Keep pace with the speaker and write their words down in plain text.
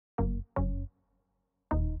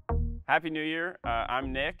Happy New Year.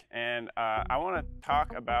 I'm Nick, and I want to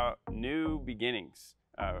talk about new beginnings.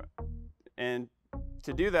 And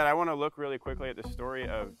to do that, I want to look really quickly at the story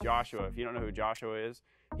of Joshua. If you don't know who Joshua is,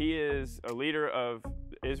 he is a leader of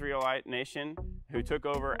the Israelite nation who took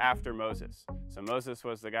over after Moses. So Moses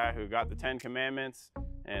was the guy who got the 10 Commandments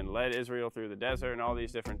and led Israel through the desert and all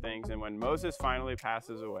these different things. And when Moses finally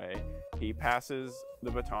passes away, he passes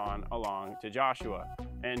the baton along to Joshua.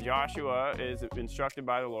 And Joshua is instructed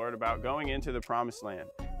by the Lord about going into the promised land.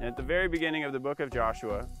 And at the very beginning of the book of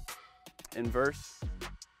Joshua, in verse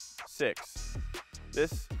 6,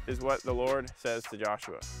 this is what the Lord says to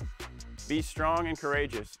Joshua. Be strong and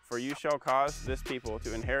courageous, for you shall cause this people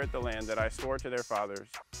to inherit the land that I swore to their fathers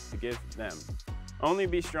to give them. Only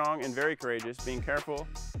be strong and very courageous, being careful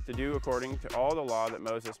to do according to all the law that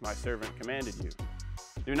Moses my servant commanded you.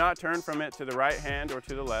 Do not turn from it to the right hand or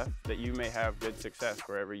to the left, that you may have good success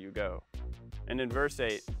wherever you go. And in verse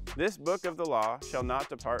 8, this book of the law shall not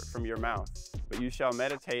depart from your mouth, but you shall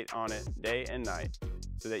meditate on it day and night,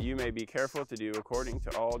 so that you may be careful to do according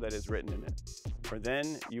to all that is written in it. For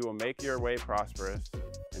then you will make your way prosperous,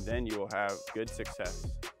 and then you will have good success.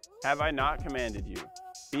 Have I not commanded you?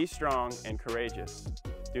 Be strong and courageous.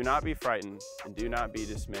 Do not be frightened, and do not be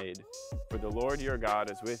dismayed, for the Lord your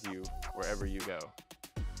God is with you wherever you go.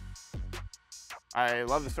 I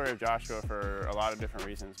love the story of Joshua for a lot of different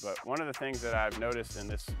reasons, but one of the things that I've noticed in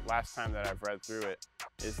this last time that I've read through it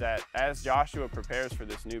is that as Joshua prepares for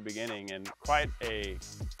this new beginning and quite a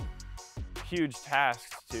huge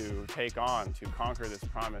task to take on to conquer this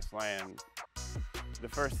promised land, the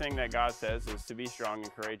first thing that God says is to be strong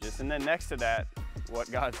and courageous. And then next to that,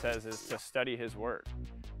 what God says is to study his word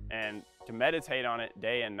and to meditate on it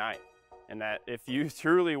day and night. And that if you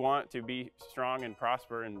truly want to be strong and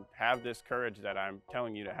prosper and have this courage that I'm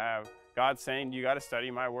telling you to have, God's saying you got to study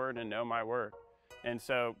my word and know my word. And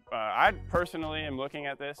so I personally am looking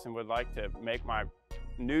at this and would like to make my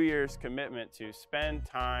New Year's commitment to spend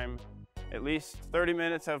time, at least 30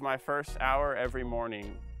 minutes of my first hour every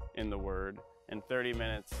morning in the word and 30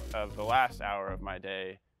 minutes of the last hour of my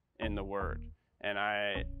day in the word. And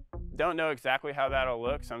I don't know exactly how that'll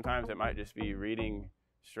look. Sometimes it might just be reading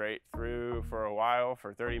straight through for a while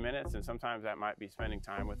for 30 minutes, and sometimes that might be spending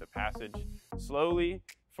time with a passage slowly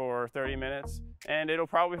for 30 minutes. And it'll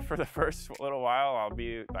probably, for the first little while, I'll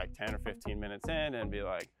be like 10 or 15 minutes in and be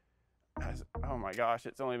like, oh my gosh,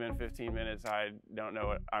 it's only been 15 minutes. I don't know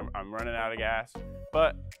what, I'm running out of gas.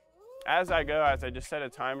 But as I go, as I just set a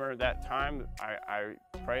timer, that time, I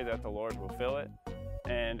pray that the Lord will fill it.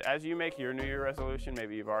 And as you make your New Year resolution,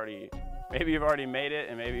 maybe you've already made it,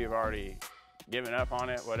 and maybe you've already given up on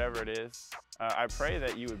it, whatever it is, I pray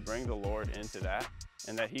that you would bring the Lord into that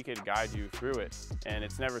and that he could guide you through it. And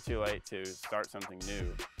it's never too late to start something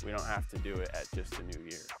new. We don't have to do it at just the new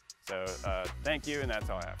year. So thank you, and that's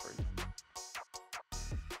all I have for you.